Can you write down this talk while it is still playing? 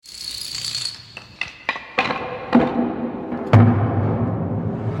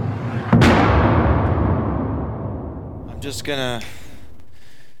just going to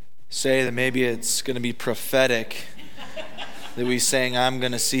say that maybe it's going to be prophetic that we sang, I'm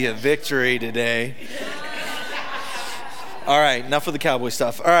going to see a victory today. All right, enough of the cowboy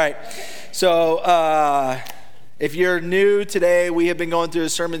stuff. All right, so if you're new today, we have been going through a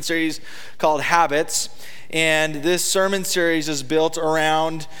sermon series called Habits, and this sermon series is built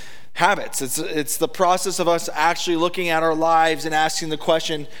around habits. It's the process of us actually looking at our lives and asking the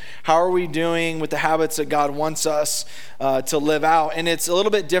question, how are we doing with the habits that God wants us to live out? And it's a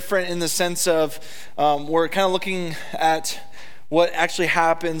little bit different in the sense of we're kind of looking at what actually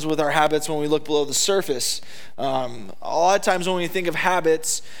happens with our habits when we look below the surface. A lot of times when we think of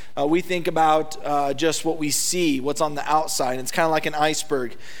habits, we think about just what we see, what's on the outside. It's kind of like an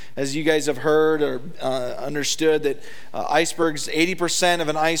iceberg. As you guys have heard or understood that icebergs, 80% of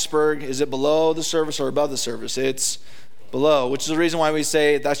an iceberg, is it below the surface or above the surface? It's below, which is the reason why we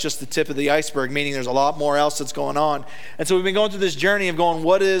say that's just the tip of the iceberg, meaning there's a lot more else that's going on. And so we've been going through this journey of going,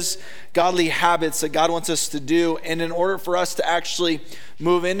 what is godly habits that God wants us to do? And in order for us to actually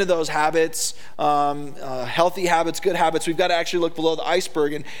move into those habits, healthy habits, good habits, we've got to actually look below the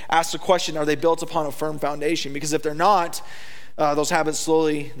iceberg and ask the question, are they built upon a firm foundation? Because if they're not, those habits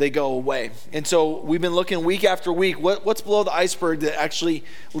slowly, they go away. And so we've been looking week after week, what's below the iceberg that actually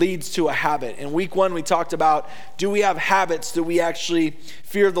leads to a habit? In week one, we talked about, do we have habits that we actually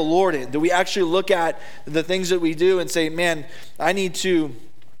fear the Lord in? Do we actually look at the things that we do and say, man, I need to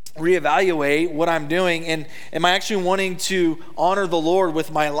reevaluate what I'm doing, and am I actually wanting to honor the Lord with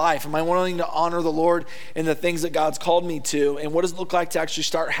my life? Am I wanting to honor the Lord in the things that God's called me to? And what does it look like to actually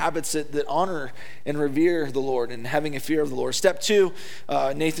start habits that honor and revere the Lord and having a fear of the Lord? Step two,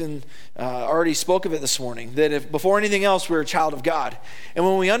 Nathan already spoke of it this morning, that if before anything else we're a child of God. And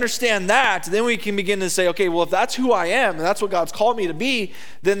when we understand that, then we can begin to say, okay, well, if that's who I am and that's what God's called me to be,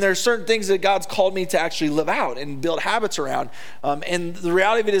 then there's certain things that God's called me to actually live out and build habits around. And the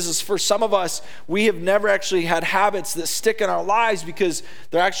reality of it is for some of us, we have never actually had habits that stick in our lives because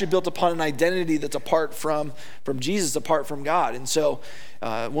they're actually built upon an identity that's apart from Jesus, apart from God. And so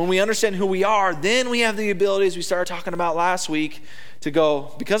when we understand who we are, then we have the ability, as we started talking about last week, to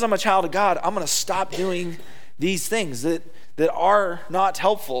go, because I'm a child of God, I'm going to stop doing these things that are not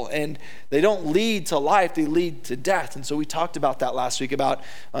helpful, and they don't lead to life, they lead to death. And so we talked about that last week, about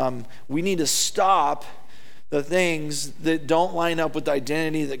we need to stop the things that don't line up with the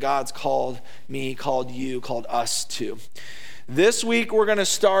identity that God's called me, called you, called us to. This week, we're going to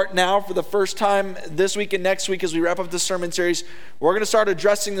start now for the first time this week and next week as we wrap up the sermon series. We're going to start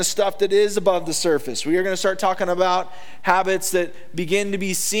addressing the stuff that is above the surface. We are going to start talking about habits that begin to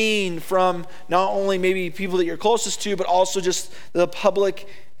be seen from not only maybe people that you're closest to, but also just the public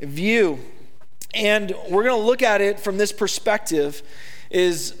view. And we're going to look at it from this perspective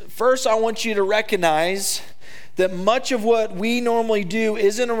is, first, I want you to recognize that much of what we normally do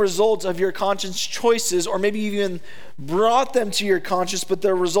isn't a result of your conscious choices, or maybe you even brought them to your conscious, but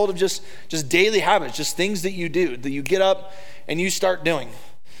they're a result of just daily habits, just things that you do, that you get up and you start doing.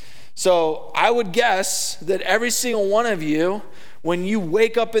 So I would guess that every single one of you, when you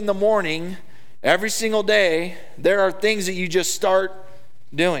wake up in the morning, every single day, there are things that you just start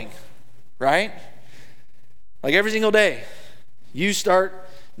doing, right? Like every single day, you start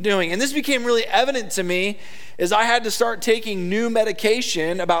doing. And this became really evident to me as I had to start taking new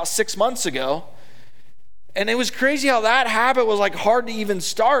medication about 6 months ago. And it was crazy how that habit was like hard to even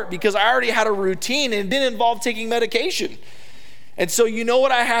start because I already had a routine and it didn't involve taking medication. And so you know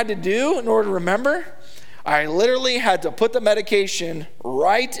what I had to do in order to remember? I literally had to put the medication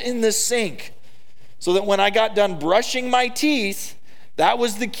right in the sink so that when I got done brushing my teeth, that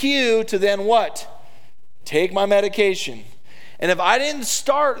was the cue to then what? Take my medication. And if I didn't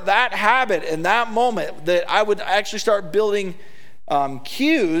start that habit in that moment, that I would actually start building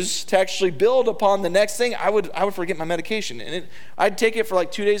cues to actually build upon the next thing, I would forget my medication. And I'd take it for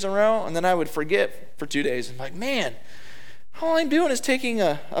like 2 days in a row, and then I would forget for 2 days. And like, man, all I'm doing is taking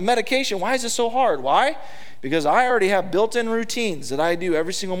a medication. Why is this so hard? Why? Because I already have built-in routines that I do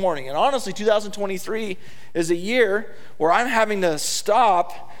every single morning. And honestly, 2023 is a year where I'm having to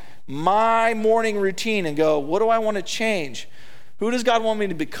stop my morning routine and go, what do I want to change? Who does God want me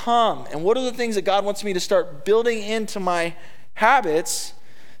to become? And what are the things that God wants me to start building into my habits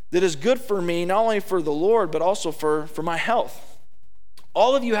that is good for me, not only for the Lord, but also for my health?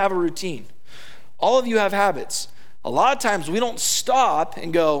 All of you have a routine. All of you have habits. A lot of times we don't stop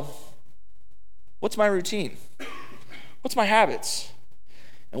and go, what's my routine? What's my habits?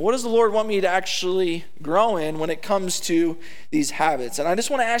 And what does the Lord want me to actually grow in when it comes to these habits? And I just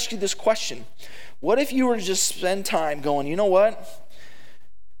want to ask you this question. What if you were to just spend time going, you know what?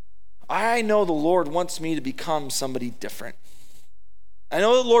 I know the Lord wants me to become somebody different. I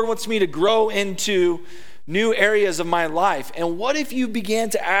know the Lord wants me to grow into new areas of my life. And what if you began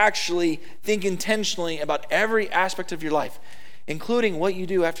to actually think intentionally about every aspect of your life, including what you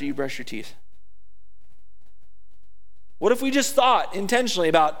do after you brush your teeth? What if we just thought intentionally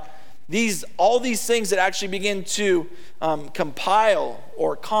about all these things that actually begin to compile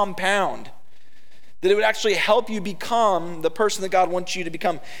or compound, that it would actually help you become the person that God wants you to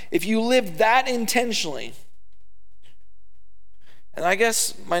become? If you live that intentionally. And I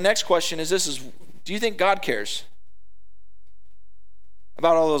guess my next question is this: do you think God cares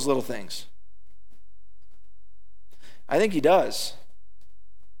about all those little things? I think he does.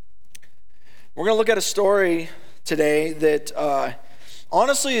 We're going to look at a story today that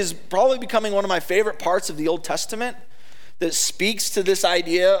honestly is probably becoming one of my favorite parts of the Old Testament, that speaks to this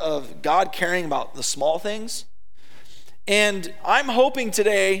idea of God caring about the small things. And I'm hoping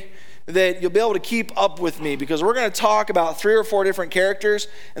today that you'll be able to keep up with me, because we're going to talk about 3 or 4 different characters.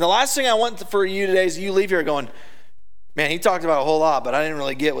 And the last thing I want for you today is you leave here going, man, he talked about a whole lot, but I didn't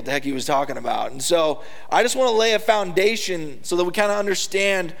really get what the heck he was talking about. And so I just want to lay a foundation so that we kind of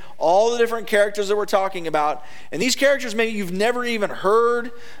understand all the different characters that we're talking about. And these characters maybe you've never even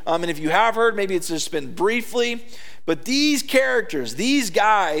heard. And if you have heard, maybe it's just been briefly. But these characters, these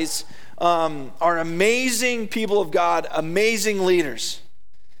guys are amazing people of God, amazing leaders.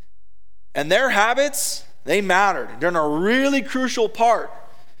 And their habits, they mattered. They're in a really crucial part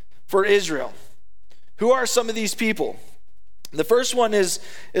for Israel. Who are some of these people? The first one is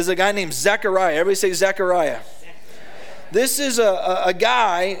a guy named Zechariah. Everybody say Zechariah. This is a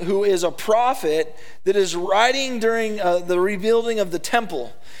guy who is a prophet that is writing during the rebuilding of the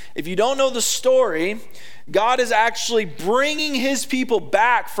temple. If you don't know the story, God is actually bringing his people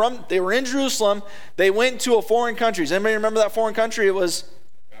back they were in Jerusalem. They went to a foreign country. Does anybody remember that foreign country? It was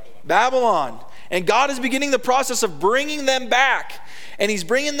Babylon. And God is beginning the process of bringing them back. And he's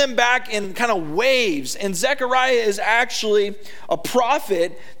bringing them back in kind of waves. And Zechariah is actually a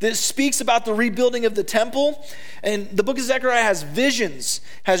prophet that speaks about the rebuilding of the temple. And the book of Zechariah has visions,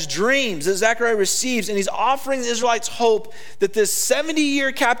 has dreams that Zechariah receives. And he's offering the Israelites hope that this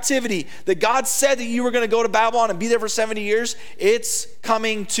 70-year captivity that God said that you were going to go to Babylon and be there for 70 years, it's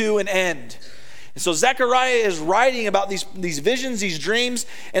coming to an end. And so Zechariah is writing about these visions, these dreams,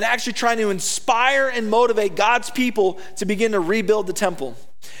 and actually trying to inspire and motivate God's people to begin to rebuild the temple.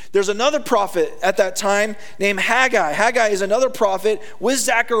 There's another prophet at that time named Haggai. Haggai is another prophet with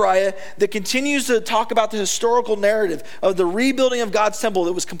Zechariah that continues to talk about the historical narrative of the rebuilding of God's temple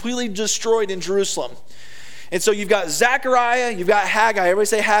that was completely destroyed in Jerusalem. And so you've got Zechariah, you've got Haggai. Everybody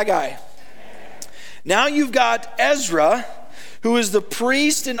say Haggai. Now you've got Ezra, who is the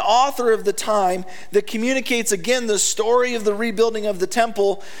priest and author of the time that communicates again the story of the rebuilding of the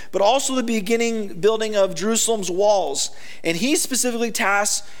temple, but also the beginning building of Jerusalem's walls. And he's specifically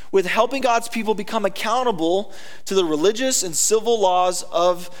tasked with helping God's people become accountable to the religious and civil laws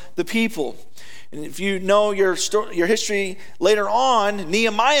of the people. And if you know your history later on,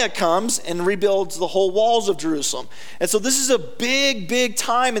 Nehemiah comes and rebuilds the whole walls of Jerusalem. And so this is a big, big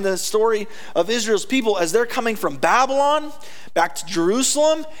time in the story of Israel's people as they're coming from Babylon back to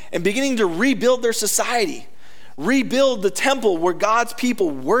Jerusalem and beginning to rebuild their society, rebuild the temple where God's people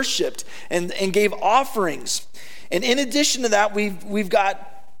worshiped and gave offerings. And in addition to that, we've got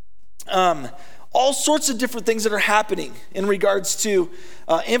all sorts of different things that are happening in regards to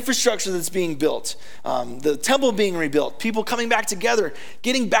infrastructure that's being built, the temple being rebuilt, people coming back together,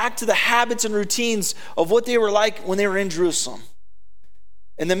 getting back to the habits and routines of what they were like when they were in Jerusalem.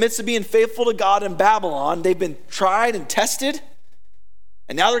 In the midst of being faithful to God in Babylon, they've been tried and tested,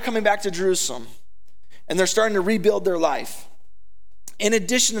 and now they're coming back to Jerusalem, and they're starting to rebuild their life. In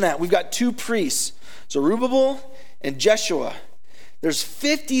addition to that, we've got 2 priests, Zerubbabel and Jeshua. There's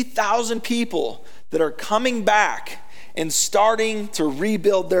 50,000 people that are coming back and starting to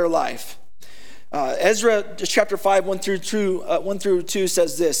rebuild their life. Ezra chapter 5, 1 through 2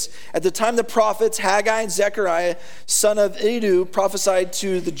 says this: At the time the prophets Haggai and Zechariah, son of Iddo, prophesied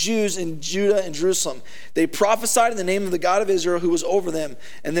to the Jews in Judah and Jerusalem. They prophesied in the name of the God of Israel who was over them.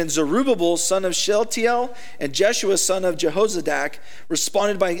 And then Zerubbabel, son of Shealtiel, and Jeshua, son of Jehozadak,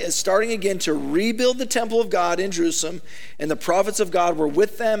 responded by starting again to rebuild the temple of God in Jerusalem. And the prophets of God were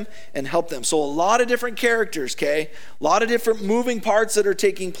with them and helped them. So a lot of different characters, okay? A lot of different moving parts that are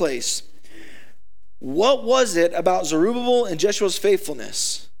taking place. What was it about Zerubbabel and Jeshua's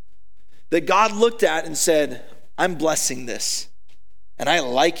faithfulness that God looked at and said, I'm blessing this, and I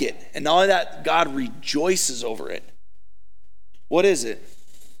like it, and not only that, God rejoices over it? What is it?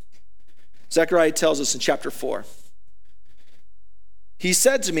 Zechariah tells us in chapter 4. He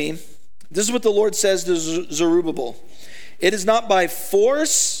said to me, This is what the Lord says to Zerubbabel. It is not by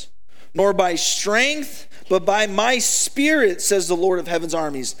force nor by strength, but by my spirit, says the Lord of heaven's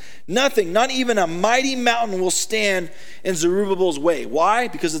armies. Nothing, not even a mighty mountain will stand in Zerubbabel's way. Why?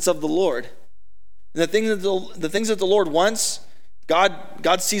 Because it's of the Lord. And the things that the Lord wants,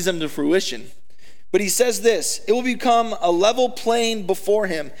 God sees them to fruition. But he says this, it will become a level plain before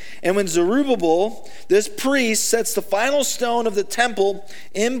him. And when Zerubbabel, this priest, sets the final stone of the temple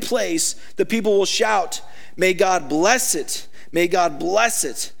in place, the people will shout, may God bless it. May God bless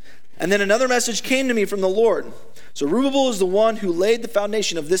it. And then another message came to me from the Lord. Zerubbabel is the one who laid the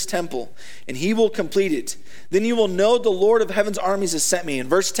foundation of this temple, and he will complete it. Then you will know the Lord of heaven's armies has sent me. In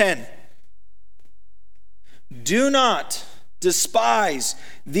verse 10, do not despise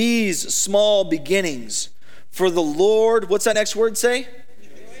these small beginnings, for the Lord, what's that next word say?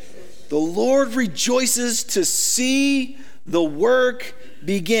 Rejoices. The Lord rejoices to see the work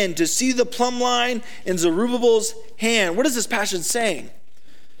begin, to see the plumb line in Zerubbabel's hand. What is this passage saying?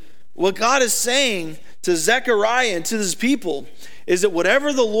 What God is saying to Zechariah and to his people is that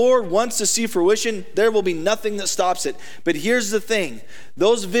whatever the Lord wants to see fruition, there will be nothing that stops it. But here's the thing.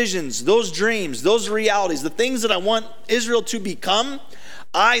 Those visions, those dreams, those realities, the things that I want Israel to become,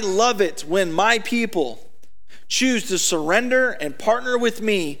 I love it when my people choose to surrender and partner with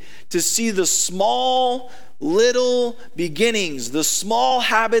me to see the small little beginnings, the small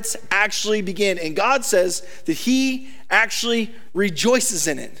habits actually begin. And God says that he actually rejoices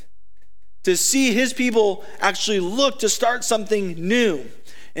in it. To see his people actually look to start something new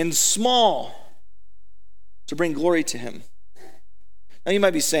and small to bring glory to him. Now you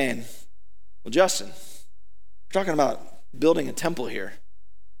might be saying, well, Justin, we're talking about building a temple here.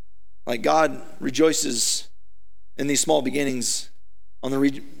 Like God rejoices in these small beginnings on the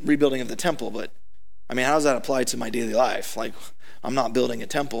rebuilding of the temple, but I mean, how does that apply to my daily life? Like, I'm not building a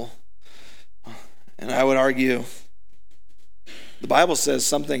temple. And I would argue the Bible says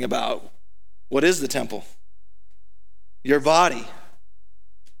something about what is the temple? Your body,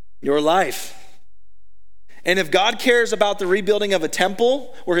 your life. And if God cares about the rebuilding of a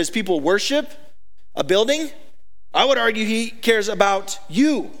temple where his people worship, a building, I would argue he cares about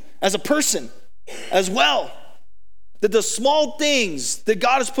you as a person as well. That the small things that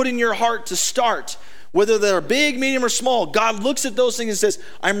God has put in your heart to start, whether they're big, medium, or small, God looks at those things and says,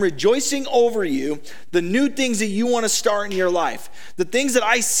 I'm rejoicing over you, the new things that you want to start in your life, the things that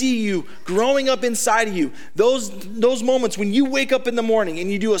I see you growing up inside of you, those moments when you wake up in the morning and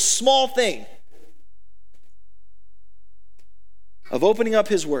you do a small thing of opening up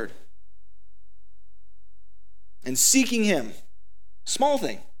his word and seeking him. Small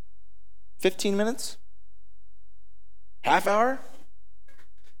thing. 15 minutes? Half hour?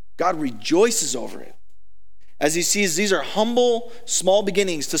 God rejoices over it as he sees these are humble, small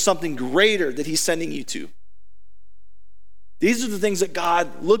beginnings to something greater that he's sending you to. These are the things that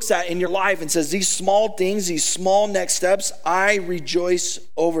God looks at in your life and says, these small things, these small next steps, I rejoice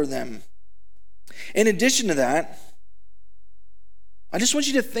over them. In addition to that, I just want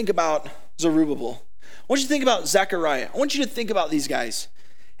you to think about Zerubbabel. I want you to think about Zechariah. I want you to think about these guys.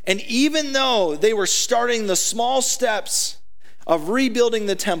 And even though they were starting the small steps of rebuilding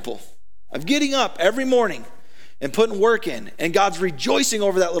the temple, of getting up every morning and putting work in, and God's rejoicing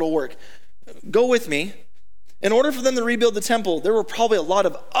over that little work. Go with me. In order for them to rebuild the temple, there were probably a lot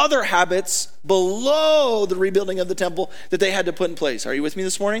of other habits below the rebuilding of the temple that they had to put in place. Are you with me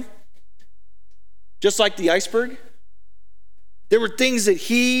this morning? Just like the iceberg, there were things that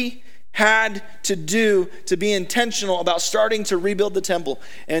he had to do to be intentional about starting to rebuild the temple.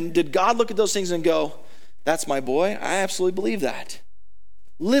 And did God look at those things and go, that's my boy? I absolutely believe that.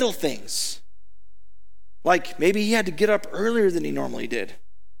 Little things. Like maybe he had to get up earlier than he normally did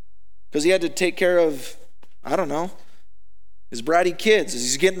because he had to take care of, I don't know, his bratty kids as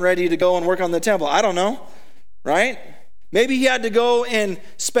he's getting ready to go and work on the temple. I don't know, right? Maybe he had to go and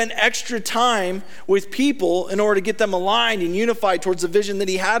spend extra time with people in order to get them aligned and unified towards the vision that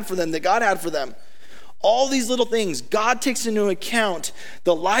he had for them, that God had for them. All these little things, God takes into account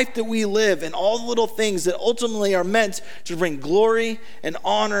the life that we live and all the little things that ultimately are meant to bring glory and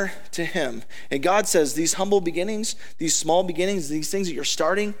honor to him. And God says, these humble beginnings, these small beginnings, these things that you're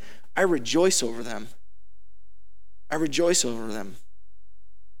starting, I rejoice over them. I rejoice over them.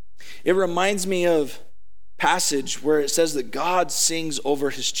 It reminds me of a passage where it says that God sings over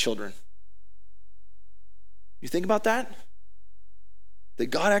his children. You think about that?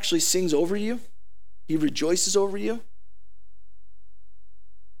 That God actually sings over you? He rejoices over you.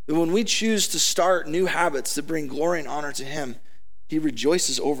 And when we choose to start new habits that bring glory and honor to him, he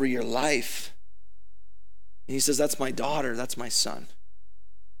rejoices over your life. And he says, that's my daughter, that's my son.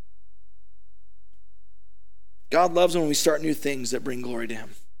 God loves when we start new things that bring glory to him.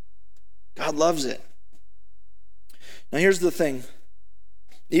 God loves it. Now here's the thing.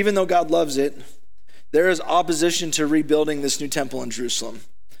 Even though God loves it, there is opposition to rebuilding this new temple in Jerusalem.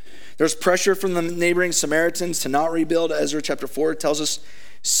 There's pressure from the neighboring Samaritans to not rebuild. Ezra chapter 4 tells us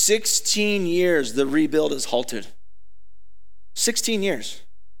 16 years the rebuild is halted. 16 years.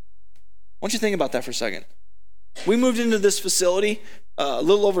 I want you to think about that for a second. We moved into this facility a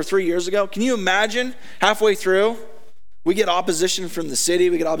little over 3 years ago. Can you imagine halfway through, we get opposition from the city,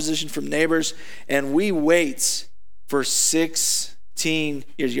 we get opposition from neighbors, and we wait for 16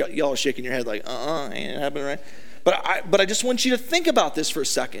 years. Y'all are shaking your head like, ain't happening, right? But I just want you to think about this for a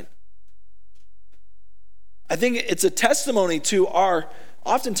second. I think it's a testimony to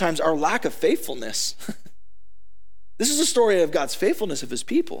oftentimes our lack of faithfulness. This is a story of God's faithfulness of his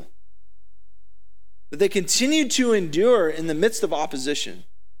people. That they continue to endure in the midst of opposition.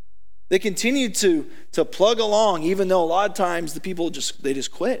 They continue to plug along, even though a lot of times the people just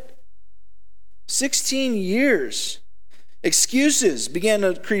quit. 16 years. Excuses began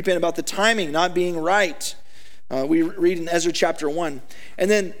to creep in about the timing not being right. We read in Ezra chapter 1. And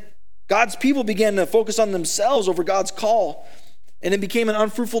then God's people began to focus on themselves over God's call. And it became an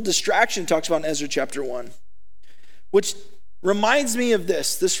unfruitful distraction, talks about in Ezra chapter 1. Which reminds me of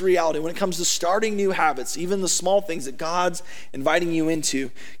this reality when it comes to starting new habits, even the small things that God's inviting you into.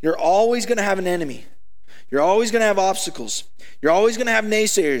 You're always going to have an enemy. You're always going to have obstacles. You're always going to have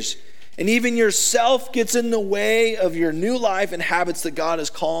naysayers. And even yourself gets in the way of your new life and habits that God is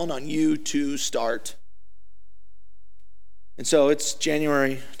calling on you to start. And so it's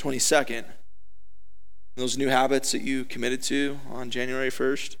January 22nd. Those new habits that you committed to on January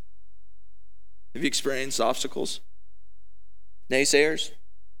 1st, have you experienced obstacles? Naysayers?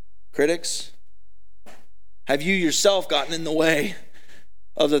 Critics? Have you yourself gotten in the way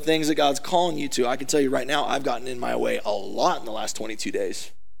of the things that God's calling you to? I can tell you right now, I've gotten in my way a lot in the last 22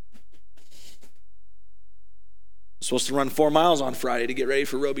 days. I'm supposed to run 4 miles on Friday to get ready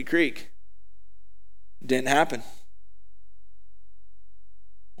for Roby Creek. Didn't happen.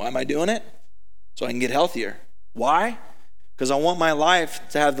 Why am I doing it? So I can get healthier. Why? Because I want my life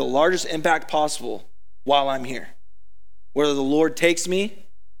to have the largest impact possible while I'm here. Whether the Lord takes me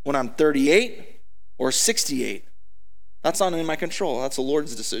when I'm 38 or 68, that's not in my control. That's the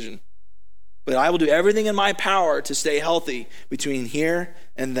Lord's decision. But I will do everything in my power to stay healthy between here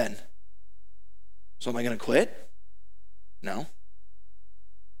and then. So am I going to quit? No.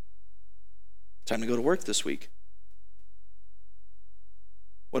 Time to go to work this week.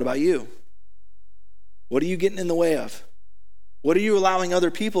 What about you? What are you getting in the way of? What are you allowing other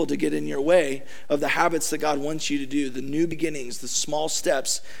people to get in your way of the habits that God wants you to do, the new beginnings, the small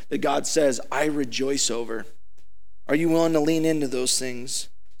steps that God says, I rejoice over? Are you willing to lean into those things?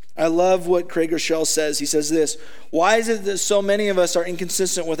 I love what Craig Rochelle says. He says this: why is it that so many of us are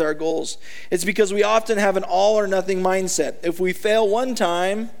inconsistent with our goals? It's because we often have an all or nothing mindset. If we fail one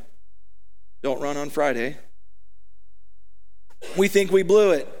time, don't run on Friday. We think we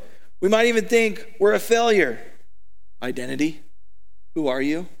blew it. We might even think we're a failure. Identity. Who are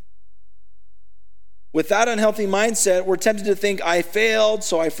you? With that unhealthy mindset, we're tempted to think, I failed,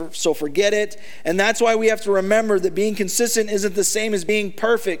 so forget it. And that's why we have to remember that being consistent isn't the same as being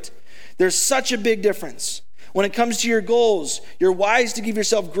perfect. There's such a big difference. When it comes to your goals, you're wise to give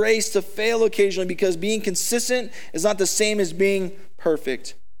yourself grace to fail occasionally, because being consistent is not the same as being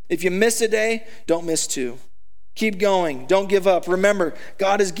perfect. If you miss a day, don't miss two. Keep going. Don't give up. Remember,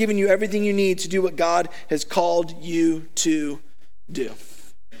 God has given you everything you need to do what God has called you to do.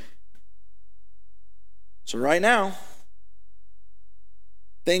 So right now,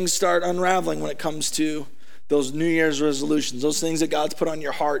 things start unraveling when it comes to those New Year's resolutions, those things that God's put on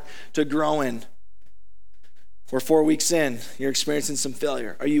your heart to grow in. We're 4 weeks in, you're experiencing some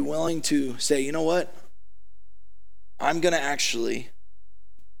failure. Are you willing to say, you know what? I'm going to actually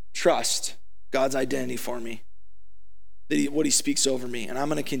trust God's identity for me, what he speaks over me. And I'm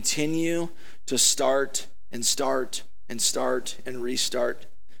going to continue to start and restart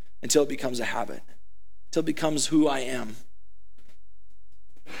until it becomes a habit, until it becomes who I am.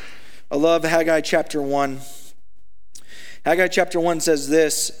 I love Haggai chapter 1. Haggai chapter 1 says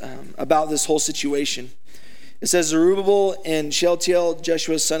this about this whole situation. It says, Zerubbabel and Shealtiel,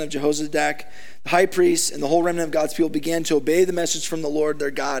 Jeshua, son of Jehozadak, the high priest, and the whole remnant of God's people began to obey the message from the Lord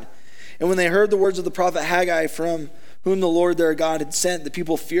their God. And when they heard the words of the prophet Haggai, from whom the Lord their God had sent, the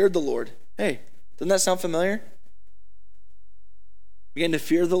people feared the Lord. Hey, doesn't that sound familiar? Began to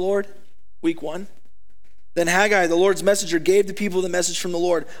fear the Lord, week 1. Then Haggai, the Lord's messenger, gave the people the message from the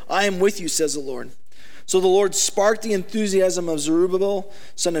Lord. I am with you, says the Lord. So the Lord sparked the enthusiasm of Zerubbabel,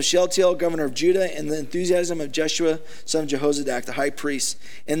 son of Shealtiel, governor of Judah, and the enthusiasm of Jeshua, son of Jehozadak, the high priest,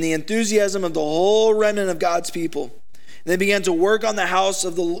 and the enthusiasm of the whole remnant of God's people. And they began to work on the house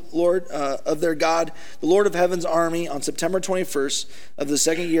of the Lord, of their God, the Lord of heaven's army, on September 21st of the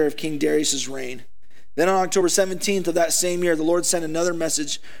second year of King Darius' reign. Then on October 17th of that same year, the Lord sent another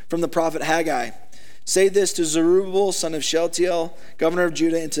message from the prophet Haggai. Say this to Zerubbabel, son of Shealtiel, governor of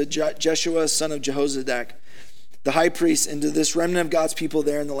Judah, and to Jeshua, son of Jehozadak, the high priest, and to this remnant of God's people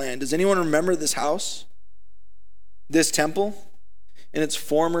there in the land. Does anyone remember this house, this temple, in its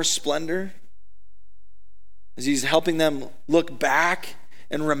former splendor? As he's helping them look back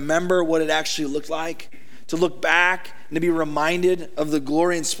and remember what it actually looked like, to look back and to be reminded of the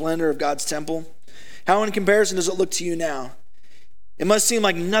glory and splendor of God's temple. How in comparison does it look to you now? It must seem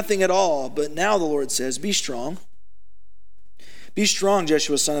like nothing at all, but now the Lord says, be strong. Be strong,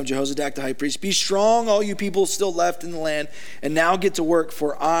 Jeshua, son of Jehozadak, the high priest. Be strong, all you people still left in the land, and now get to work,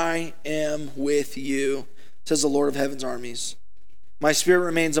 for I am with you, says the Lord of heaven's armies. My spirit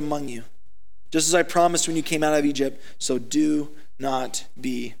remains among you, just as I promised when you came out of Egypt, so do not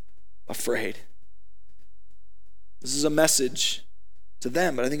be afraid. This is a message to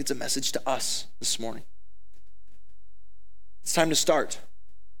them, but I think it's a message to us this morning. It's time to start.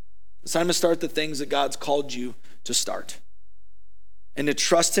 It's time to start the things that God's called you to start, and to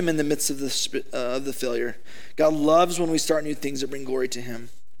trust him in the midst of the failure. God loves when we start new things that bring glory to him.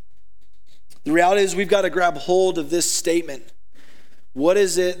 The reality is we've got to grab hold of this statement. What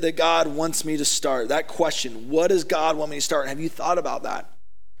is it that God wants me to start? That question, what does God want me to start? Have you thought about that?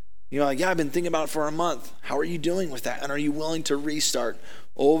 You're like, yeah, I've been thinking about it for a month. How are you doing with that? And are you willing to restart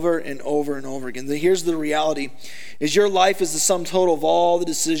over and over and over again? Here's the reality, is your life is the sum total of all the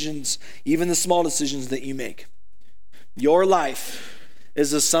decisions, even the small decisions that you make. Your life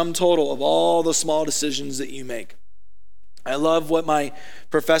is the sum total of all the small decisions that you make. I love what my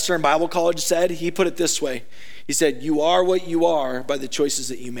professor in Bible college said. He put it this way. He said, you are what you are by the choices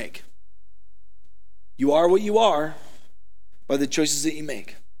that you make. You are what you are by the choices that you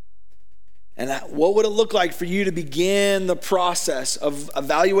make. And what would it look like for you to begin the process of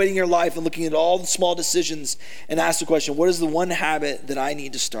evaluating your life and looking at all the small decisions and ask the question, what is the one habit that I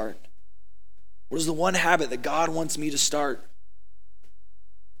need to start? What is the one habit that God wants me to start?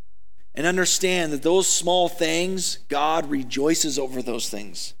 And understand that those small things, God rejoices over those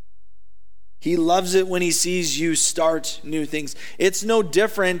things. He loves it when he sees you start new things. It's no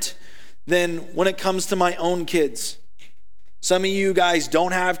different than when it comes to my own kids. Some of you guys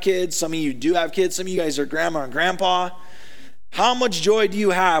don't have kids. Some of you do have kids. Some of you guys are grandma and grandpa. How much joy do you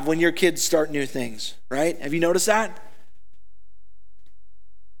have when your kids start new things, right? Have you noticed that?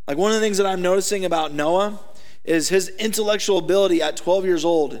 Like one of the things that I'm noticing about Noah is his intellectual ability at 12 years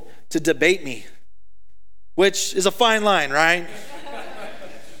old to debate me, which is a fine line, right?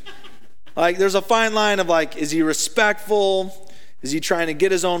 Like there's a fine line of like, is he respectful? Is he trying to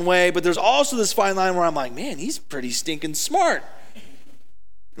get his own way? But there's also this fine line where I'm like, man, he's pretty stinking smart.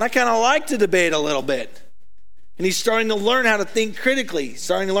 And I kind of like to debate a little bit. And he's starting to learn how to think critically,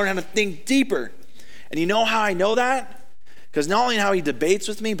 starting to learn how to think deeper. And you know how I know that? Because not only how he debates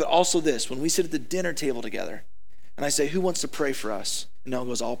with me, but also this. When we sit at the dinner table together, and I say, who wants to pray for us? And Noah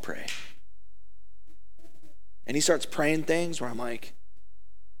goes, I'll pray. And he starts praying things where I'm like,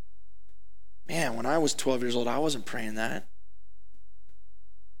 man, when I was 12 years old, I wasn't praying that.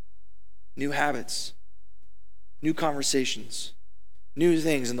 New habits, new conversations, new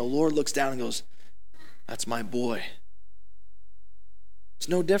things. And the Lord looks down and goes, that's my boy. It's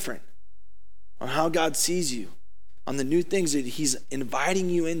no different on how God sees you, on the new things that he's inviting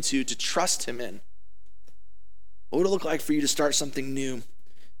you into to trust him in. What would it look like for you to start something new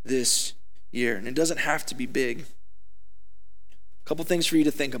this year? And it doesn't have to be big. A couple things for you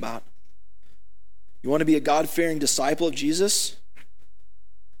to think about. You want to be a God-fearing disciple of Jesus?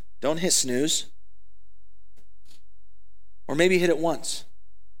 Don't hit snooze. Or maybe hit it once.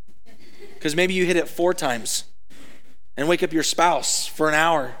 Because maybe you hit it 4 times and wake up your spouse for an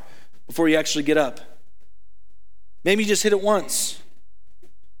hour before you actually get up. Maybe you just hit it once.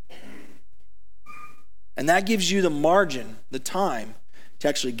 And that gives you the margin, the time to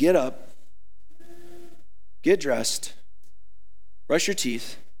actually get up, get dressed, brush your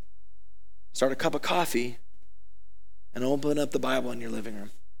teeth, start a cup of coffee, and open up the Bible in your living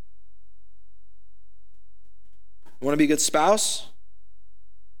room. You want to be a good spouse?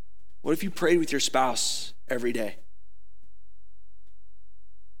 What if you prayed with your spouse every day?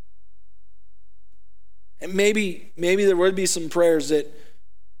 And maybe there would be some prayers that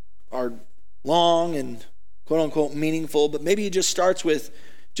are long and quote unquote meaningful, but maybe it just starts with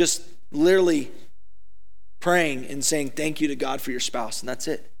just literally praying and saying thank you to God for your spouse, and that's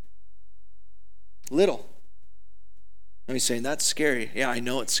it. Little. And he's saying, that's scary. Yeah, I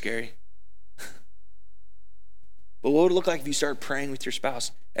know it's scary. But what would it look like if you started praying with your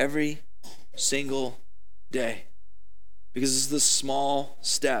spouse every single day? Because this is the small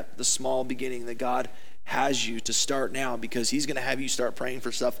step, the small beginning that God has you to start now, because he's going to have you start praying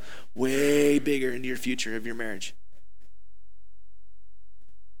for stuff way bigger into your future of your marriage.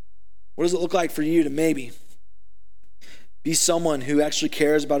 What does it look like for you to maybe be someone who actually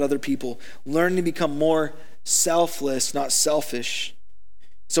cares about other people, learn to become more selfless, not selfish?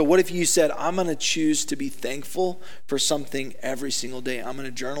 So what if you said, I'm going to choose to be thankful for something every single day. I'm going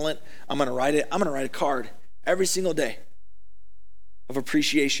to journal it. I'm going to write it. I'm going to write a card every single day of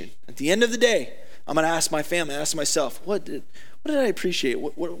appreciation. At the end of the day, I'm going to ask my family, ask myself, what did I appreciate?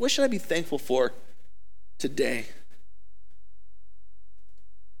 What should I be thankful for today?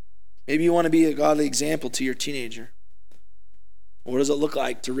 Maybe you want to be a godly example to your teenager. What does it look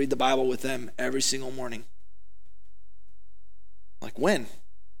like to read the Bible with them every single morning? Like when?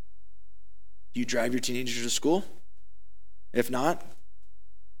 Do you drive your teenager to school? If not,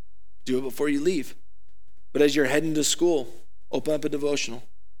 do it before you leave. But as you're heading to school, open up a devotional.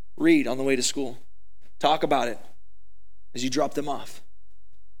 Read on the way to school. Talk about it as you drop them off.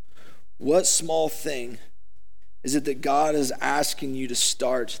 What small thing is it that God is asking you to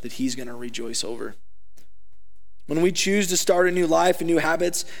start that he's going to rejoice over? When we choose to start a new life and new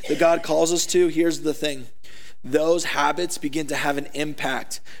habits that God calls us to, here's the thing. Those habits begin to have an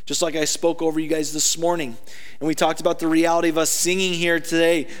impact. Just like I spoke over you guys this morning. And we talked about the reality of us singing here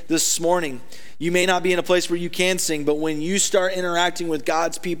today, this morning. You may not be in a place where you can sing, but when you start interacting with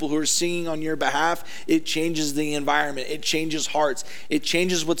God's people who are singing on your behalf, it changes the environment. It changes hearts. It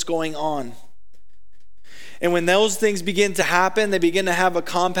changes what's going on. And when those things begin to happen, they begin to have a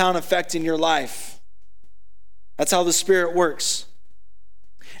compound effect in your life. That's how the Spirit works.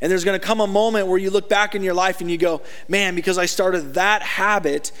 And there's going to come a moment where you look back in your life and you go, man, because I started that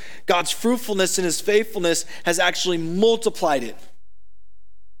habit, God's fruitfulness and his faithfulness has actually multiplied it.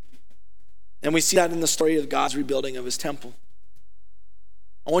 And we see that in the story of God's rebuilding of his temple.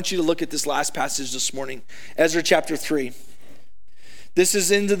 I want you to look at this last passage this morning, Ezra chapter 3. This is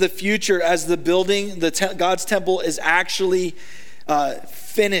into the future as the building, God's temple is actually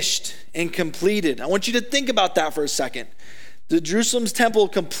finished and completed. I want you to think about that for a second. The Jerusalem's temple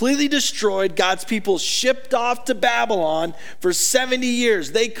completely destroyed. God's people shipped off to Babylon for 70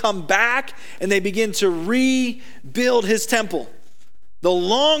 years. They come back and they begin to rebuild his temple. The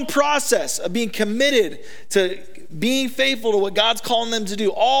long process of being committed to being faithful to what God's calling them to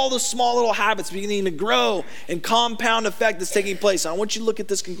do, all the small little habits beginning to grow and compound effect that's taking place. I want you to look at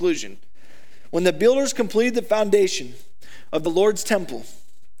this conclusion. When the builders completed the foundation of the Lord's temple,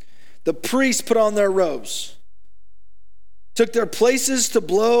 the priests put on their robes, took their places to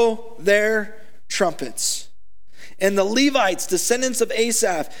blow their trumpets. And the Levites, descendants of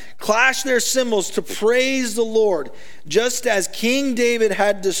Asaph, clashed their cymbals to praise the Lord, just as King David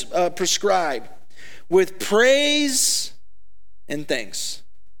had prescribed, with praise and thanks.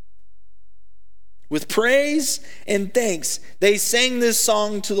 With praise and thanks, they sang this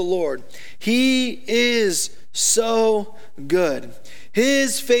song to the Lord. He is so good.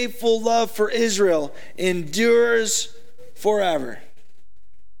 His faithful love for Israel endures forever.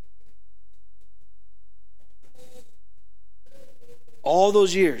 All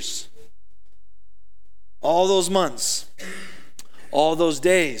those years, all those months, all those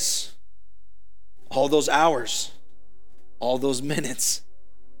days, all those hours, all those minutes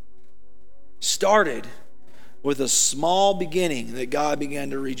started with a small beginning that God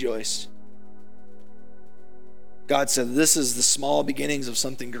began to rejoice. God said, this is the small beginnings of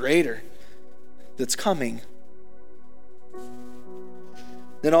something greater that's coming.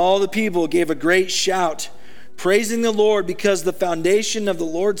 Then all the people gave a great shout, praising the Lord because the foundation of the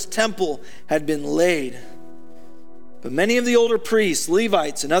Lord's temple had been laid. But many of the older priests,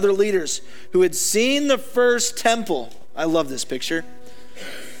 Levites, and other leaders who had seen the first temple, I love this picture.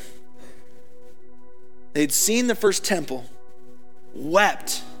 They'd seen the first temple,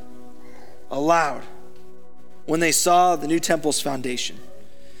 wept aloud when they saw the new temple's foundation.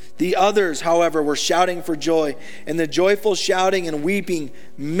 The others, however, were shouting for joy, and the joyful shouting and weeping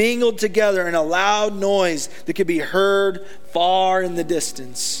mingled together in a loud noise that could be heard far in the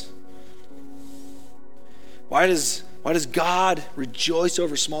distance. Why does God rejoice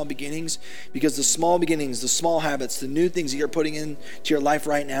over small beginnings? Because the small beginnings, the small habits, the new things that you're putting into your life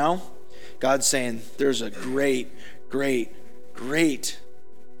right now, God's saying there's a great, great, great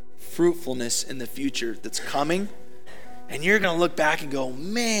fruitfulness in the future that's coming. And you're going to look back and go,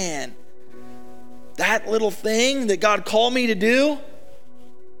 man, that little thing that God called me to do,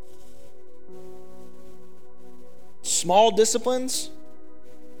 small disciplines,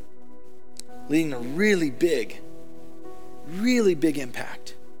 leading to really big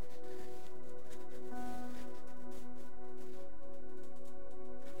impact.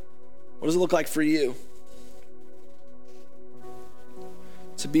 What does it look like for you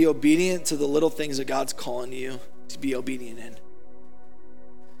to be obedient to the little things that God's calling you to be obedient in?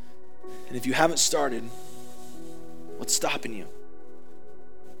 And if you haven't started, what's stopping you?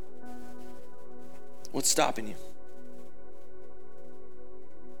 What's stopping you?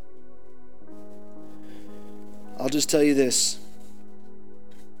 I'll just tell you this.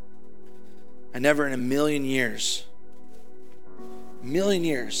 I never in a million years,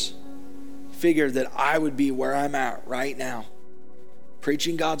 figured that I would be where I'm at right now,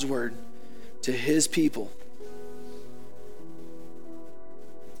 preaching God's word to his people.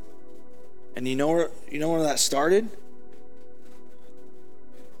 And you know where that started?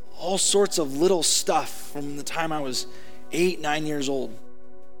 All sorts of little stuff from the time I was 8, 9 years old,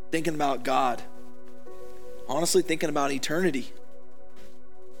 thinking about God. Honestly, thinking about eternity.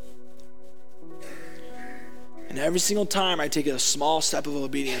 And every single time I take a small step of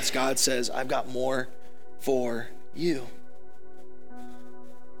obedience, God says, I've got more for you.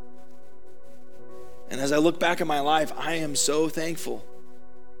 And as I look back at my life, I am so thankful.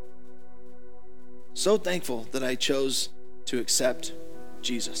 So thankful that I chose to accept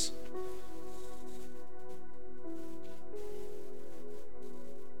Jesus.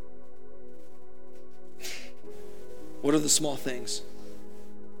 What are the small things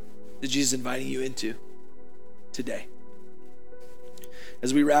that Jesus is inviting you into today?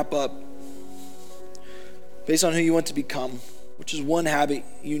 As we wrap up, based on who you want to become, which is one habit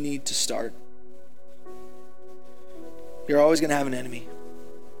you need to start. You're always going to have an enemy.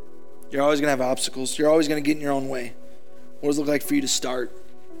 You're always going to have obstacles. You're always going to get in your own way. What does it look like for you to start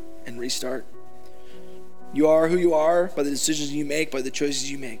and restart? You are who you are by the decisions you make, by the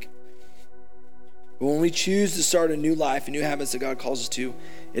choices you make. But when we choose to start a new life, a new habits that God calls us to,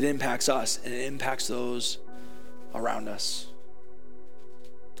 it impacts us and it impacts those around us.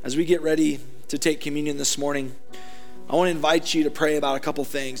 As we get ready to take communion this morning, I want to invite you to pray about a couple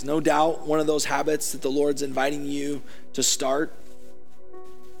things. No doubt, one of those habits that the Lord's inviting you to start,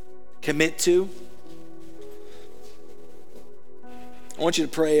 commit to. I want you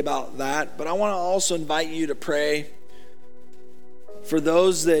to pray about that, but I want to also invite you to pray for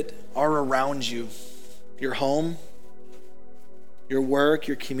those that are around you, your home, your work,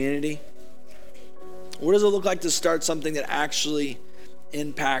 your community. What does it look like to start something that actually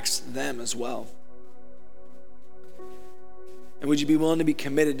impacts them as well? And would you be willing to be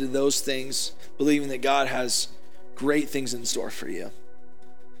committed to those things, believing that God has great things in store for you?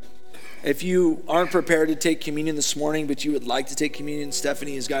 If you aren't prepared to take communion this morning, but you would like to take communion,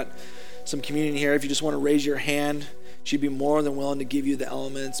 Stephanie has got some communion here. If you just want to raise your hand, she'd be more than willing to give you the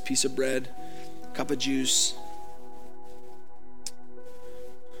elements, piece of bread, cup of juice.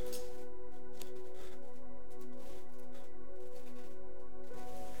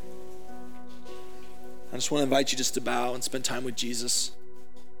 I just want to invite you just to bow and spend time with Jesus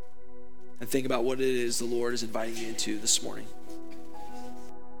and think about what it is the Lord is inviting you into this morning.